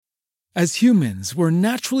As humans, we're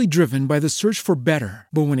naturally driven by the search for better.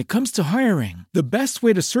 But when it comes to hiring, the best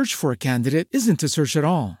way to search for a candidate isn't to search at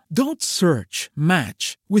all. Don't search,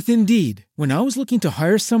 match with Indeed. When I was looking to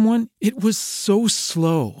hire someone, it was so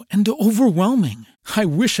slow and overwhelming. I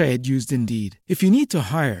wish I had used Indeed. If you need to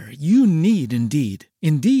hire, you need Indeed.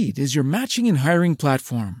 Indeed is your matching and hiring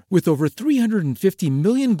platform with over 350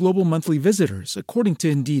 million global monthly visitors, according to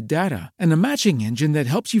Indeed data, and a matching engine that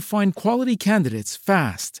helps you find quality candidates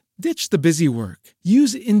fast. Ditch the busy work.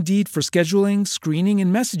 Use Indeed for scheduling, screening,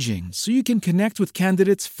 and messaging so you can connect with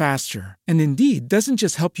candidates faster. And Indeed doesn't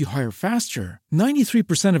just help you hire faster.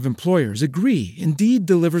 93% of employers agree Indeed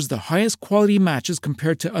delivers the highest quality matches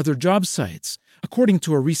compared to other job sites, according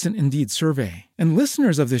to a recent Indeed survey. And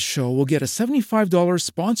listeners of this show will get a $75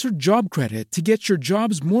 sponsored job credit to get your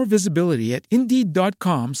jobs more visibility at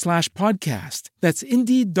Indeed.com/podcast. That's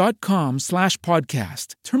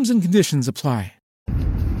Indeed.com/podcast. Terms and conditions apply.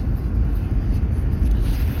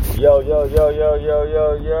 Yo.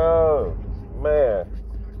 Man,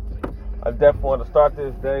 I definitely want to start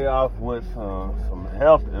this day off with some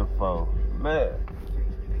health info. Man,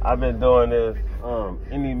 I've been doing this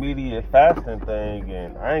intermediate fasting thing,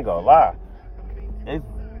 and I ain't gonna lie, it's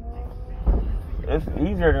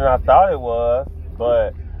easier than I thought it was.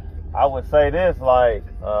 But I would say this, like,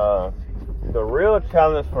 the real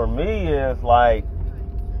challenge for me is, like,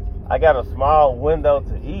 I got a small window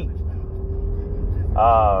to eat.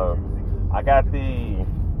 I got the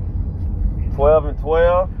 12 and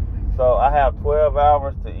 12, so I have 12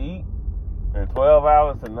 hours to eat and 12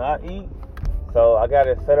 hours to not eat. So I got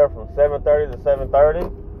it set up from 7:30 to 7:30,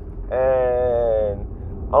 and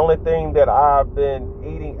only thing that I've been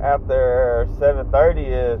eating after 7:30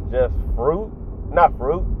 is just not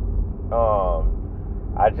fruit.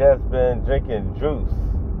 I just been drinking juice,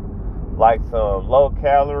 like some low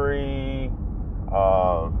calorie,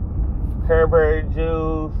 cranberry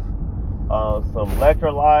juice, some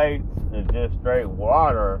electrolytes, and just straight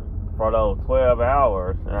water for those 12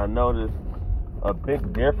 hours. And I noticed a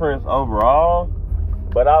big difference overall.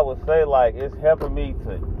 But I would say, like, it's helping me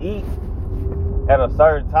to eat at a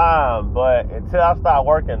certain time. But until I start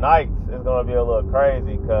working nights, it's going to be a little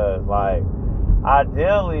crazy. Because, like,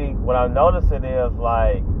 ideally, what I'm noticing is,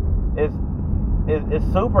 like, it's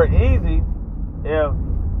super easy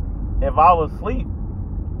if I was asleep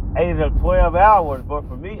 8 to 12 hours, but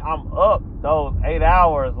for me, I'm up those 8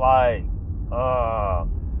 hours, like,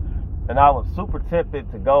 and I was super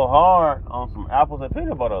tempted to go hard on some apples and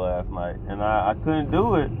peanut butter last night, and I couldn't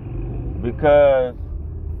do it because,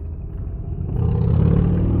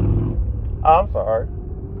 I'm sorry.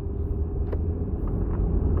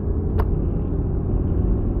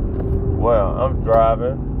 Well, I'm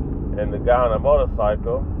driving, and the guy on a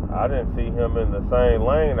motorcycle, I didn't see him in the same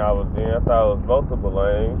lane I was in. I thought it was multiple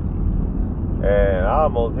lanes. And I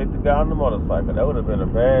almost hit the guy on the motorcycle. That would have been a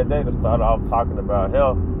bad day to start off talking about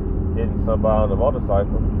health, hitting somebody on the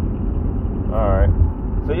motorcycle. Alright.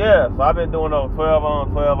 So yeah, I've been doing those 12 on,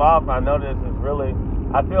 12 off. I noticed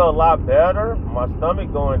I feel a lot better. My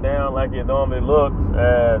stomach going down like it normally looks.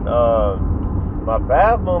 And my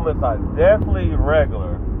bath movements are definitely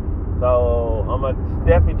regular. So I'm going to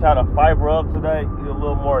definitely try to fiber up today, eat a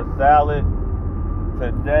little more salad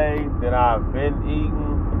today than I've been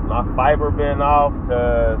eating. My fiber been off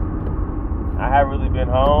because I haven't really been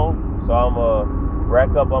home. So I'm going to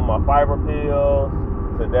rack up on my fiber pills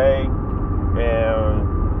today.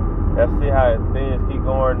 And let's see how things keep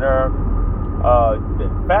going there.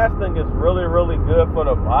 Fasting is really, really good for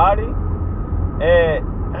the body. And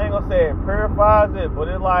I ain't going to say it purifies it, but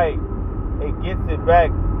it gets it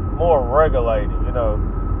back more regulated, you know.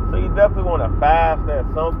 So you definitely want to fast at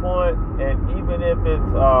some point, and even if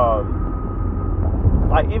it's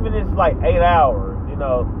like 8 hours, you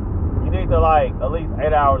know, you need to at least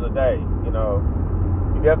 8 hours a day, you know.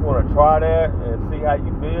 You definitely want to try that and see how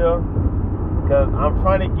you feel, because I'm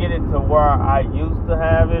trying to get it to where I used to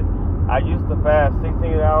have it. I used to fast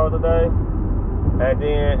 16 hours a day, and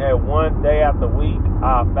then at one day after week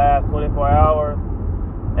I fast 24 hours.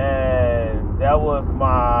 And that was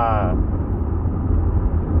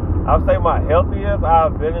I would say my healthiest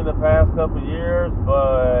I've been in the past couple of years.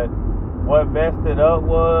 But what messed it up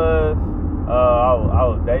was I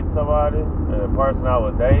was dating somebody, and the person I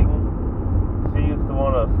was dating, she used to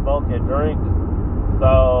want to smoke and drink.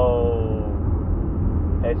 So,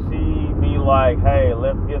 and she be like, hey,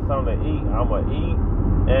 let's get something to eat. I'm going to eat.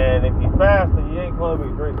 And if you fast, then you ain't going to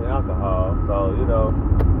be drinking alcohol. So, you know,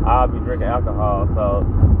 I'll be drinking alcohol. So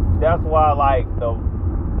that's why, like, the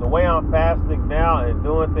way I'm fasting now and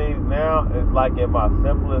doing things now is like in my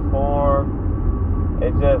simplest form.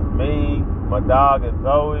 It's just me, my dog, and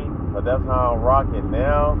Zoe. So that's how I'm rocking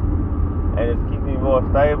now. And it's keeping me more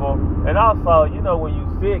stable. And also, you know, when you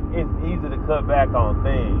sick, it's easy to cut back on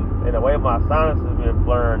things. And the way my sinuses been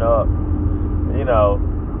flaring up, you know,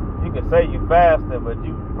 you can say you fasting, but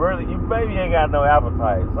you maybe ain't got no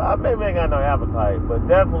appetite. So I maybe ain't got no appetite, but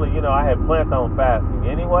definitely, you know, I had planned on fasting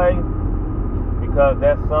anyway, because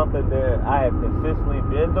that's something that I have consistently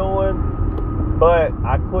been doing. But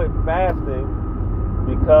I quit fasting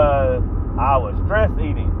because I was stress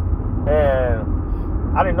eating, and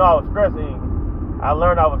I didn't know I was stress eating. I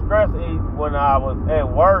learned I was stress eating when I was at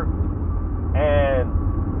work, and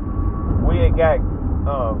we had got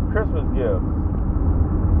Christmas gifts.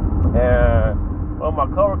 And one of my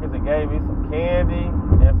coworkers had gave me some candy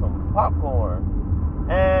and some popcorn.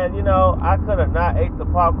 And, you know, I could have not ate the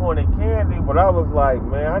popcorn and candy, but I was like,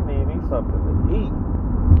 man, I need me something to eat.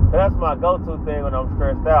 And that's my go-to thing when I'm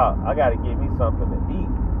stressed out. I got to give me something to eat.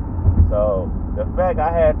 So the fact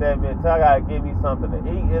I had that mentality, I got to give me something to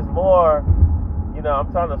eat, is more, you know, I'm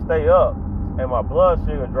trying to stay up and my blood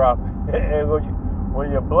sugar dropping. And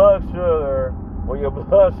when your blood sugar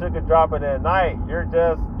dropping at night, you're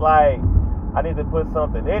just like, I need to put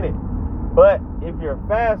something in it. But if you're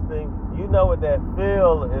fasting, you know what that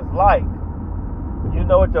feel is like. You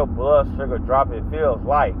know what your blood sugar dropping feels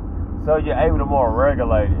like. So you're able to more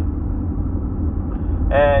regulate it.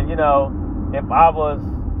 And, you know, if I was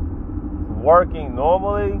working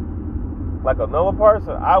normally, like a normal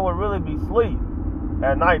person, I would really be asleep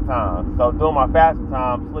at nighttime. So during my fasting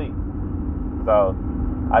time, sleep. So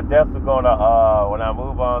I definitely gonna, when I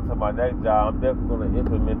move on to my next job, I'm definitely gonna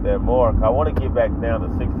implement that more. Cause I want to get back down to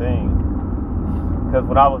 16. Cause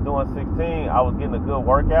when I was doing 16, I was getting a good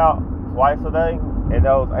workout twice a day in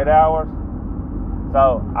those 8 hours.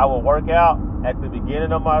 So I would work out at the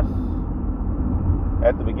beginning, and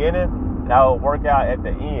I would work out at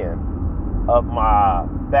the end of my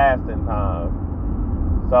fasting time.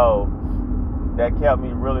 So that kept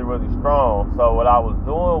me really, really strong. So what I was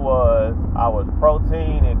doing was I was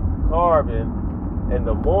protein and carbon in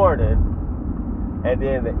the morning, and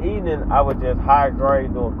then in the evening I would just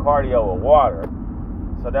hydrate doing cardio with water.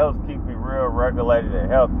 So that was keeping me real regulated and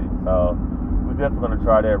healthy. So we're definitely going to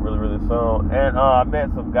try that really, really soon. And I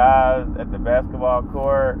met some guys at the basketball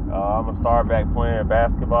court. I'm going to start back playing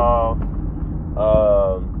basketball.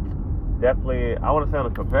 Definitely, I want to say on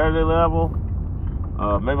a competitive level,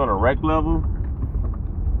 maybe on a rec level,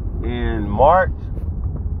 in March.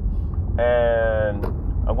 And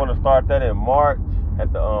I'm going to start that in March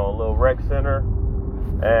at the little rec center.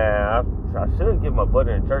 And I should get my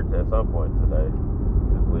buddy in church at some point today,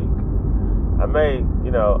 this week. I may,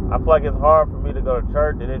 you know, I feel like it's hard for me to go to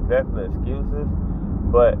church, and it's definitely excuses,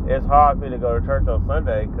 but it's hard for me to go to church on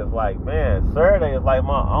Sunday, because, like, man, Saturday is like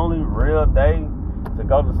my only real day to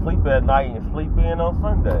go to sleep at night and sleep in on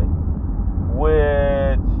Sunday,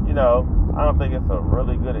 which, you know, I don't think it's a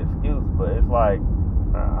really good excuse, but it's like,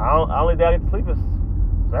 I only day I get to sleep is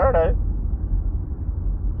Saturday.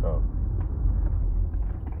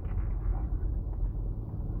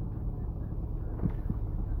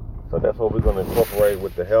 So that's what we're going to incorporate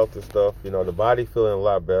with the health and stuff. You know, the body feeling a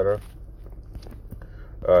lot better.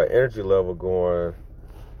 Energy level going.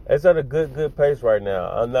 It's at a good pace right now.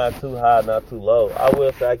 I'm not too high, not too low. I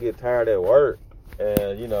will say I get tired at work.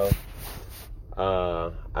 And, you know,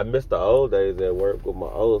 I miss the old days at work with my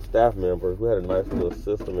old staff members. We had a nice little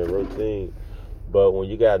system and routine. But when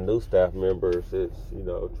you got new staff members, it's, you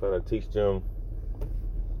know, trying to teach them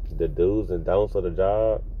the do's and don'ts of the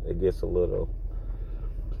job. It gets a little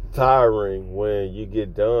tiring when you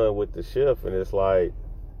get done with the shift and it's like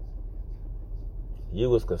you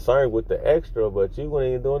was concerned with the extra, but you weren't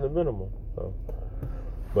even doing the minimum. So,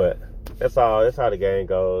 but that's all. That's how the game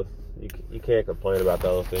goes. You can't complain about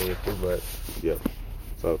those things too much. Yep.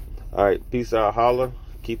 So, all right. Peace out. Holla.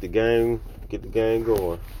 Get the game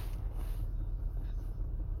going.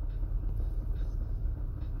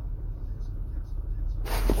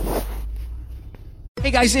 Hey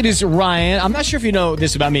guys, it is Ryan. I'm not sure if you know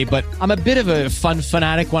this about me, but I'm a bit of a fun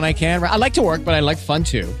fanatic when I can. I like to work, but I like fun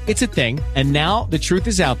too. It's a thing. And now the truth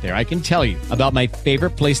is out there. I can tell you about my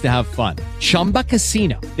favorite place to have fun. Chumba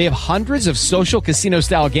Casino. They have hundreds of social casino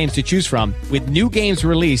style games to choose from with new games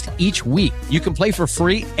released each week. You can play for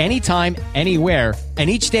free anytime, anywhere. And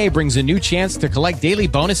each day brings a new chance to collect daily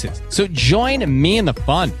bonuses. So join me in the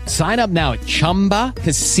fun. Sign up now at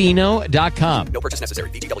ChumbaCasino.com. No purchase necessary.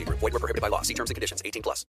 VGW Group. Void where prohibited by law. See terms and conditions. 18+.